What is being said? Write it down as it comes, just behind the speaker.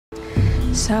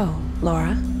So,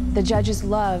 Laura, the judges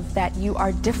love that you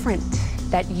are different,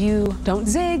 that you don't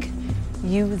zig,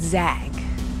 you zag.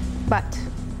 But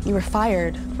you were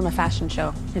fired from a fashion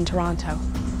show in Toronto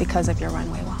because of your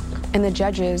runway walk. And the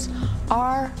judges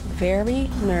are very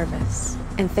nervous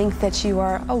and think that you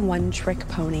are a one-trick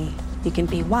pony. You can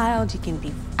be wild, you can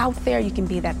be out there, you can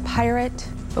be that pirate,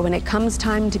 but when it comes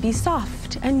time to be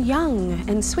soft and young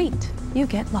and sweet, you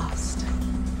get lost.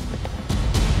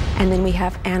 And then we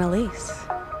have Annaliese.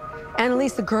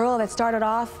 Annaliese, the girl that started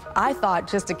off, I thought,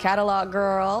 just a catalog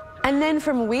girl. And then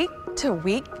from week to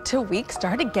week to week,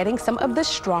 started getting some of the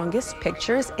strongest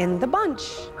pictures in the bunch.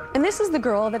 And this is the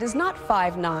girl that is not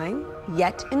 5'9",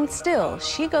 yet and still,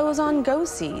 she goes on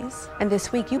go-sees. And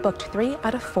this week you booked 3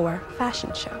 out of 4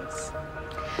 fashion shows.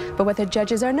 But what the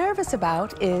judges are nervous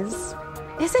about is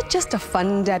it just a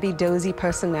fun Debbie Dozy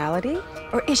personality?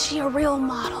 Or is she a real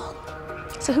model?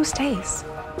 So who stays?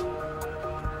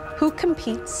 Who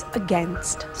competes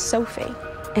against Sophie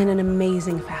in an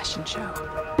amazing fashion show?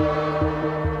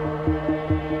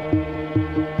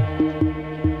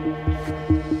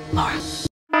 Laura.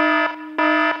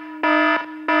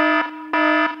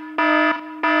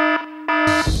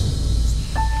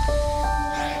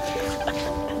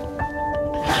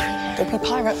 Go be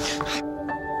pirate.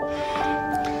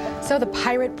 So the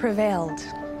pirate prevailed.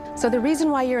 So the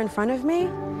reason why you're in front of me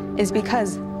is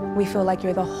because we feel like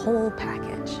you're the whole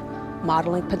package.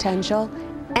 Modeling potential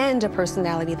and a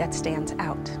personality that stands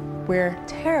out. We're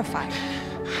terrified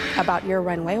about your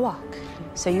runway walk.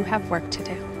 So you have work to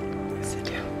do. Yes, I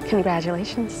do.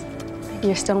 Congratulations.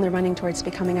 You're still in the running towards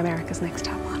becoming America's Next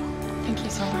Top Model. Thank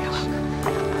you so much. You're welcome.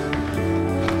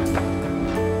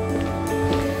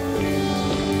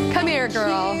 Come here,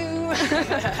 girl.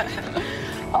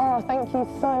 Oh, thank you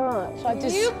so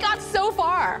much. You got so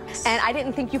far. Yes. And I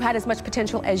didn't think you had as much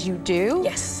potential as you do.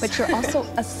 Yes. But you're also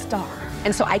a star.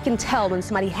 And so I can tell when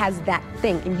somebody has that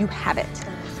thing and you have it.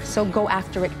 So go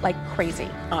after it like crazy.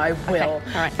 I will. Okay. All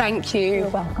right. Thank you. You're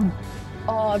welcome.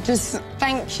 Oh, just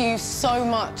thank you so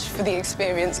much for the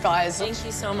experience, guys. Thank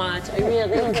you so much. I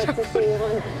really good to see you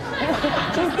on.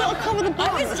 You've got to cover the bus.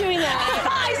 I was doing that.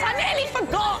 Guys, I nearly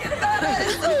forgot.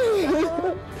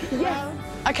 Yeah.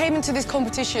 I came into this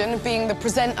competition being the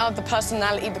presenter, the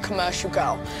personality, the commercial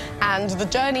girl. And the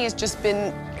journey has just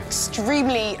been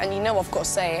extremely, and you know I've got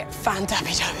to say it,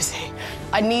 fan-dabby-dozy.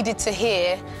 I needed to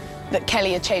hear that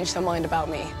Kelly had changed her mind about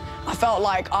me. I felt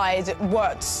like I'd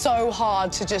worked so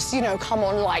hard to just, you know, come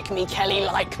on, like me, Kelly,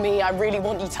 like me. I really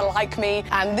want you to like me.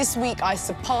 And this week I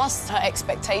surpassed her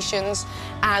expectations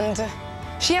and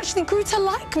she actually grew to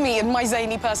like me and my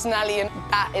zany personality, and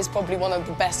that is probably one of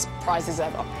the best prizes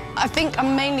ever. I think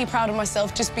I'm mainly proud of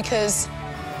myself just because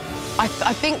I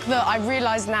think that I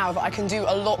realise now that I can do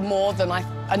a lot more than I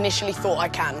initially thought I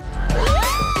can.